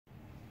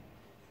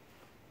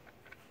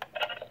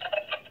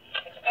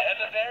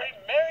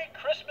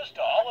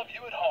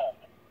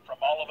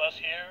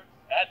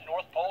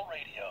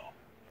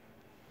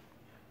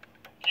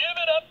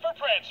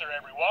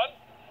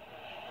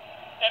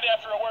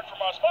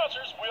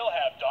sponsors, we'll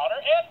have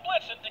Donner and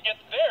Blitzen to get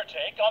their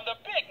take on the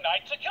big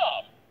night to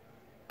come.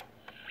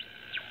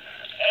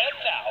 And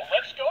now,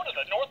 let's go to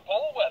the North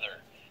Pole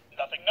weather.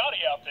 Nothing naughty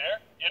out there.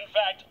 In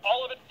fact,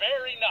 all of it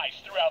very nice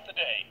throughout the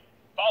day.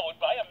 Followed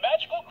by a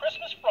magical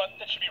Christmas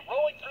front that should be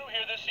rolling through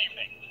here this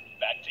evening.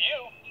 Back to you.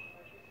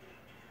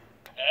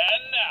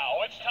 And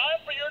now, it's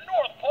time for your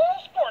North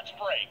Pole sports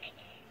break.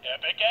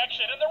 Epic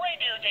action in the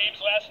reindeer games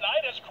last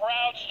night as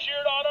crowds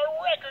cheered on a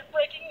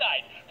record-breaking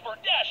night for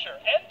Dasher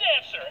and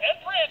Dancer and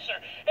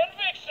Prancer and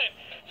Vixen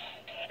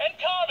and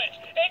Comet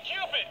and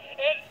Cupid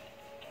and...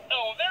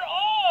 Oh, they're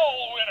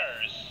all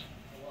winners!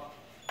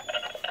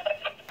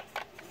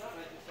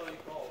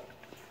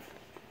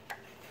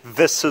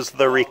 This is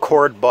the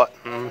record button.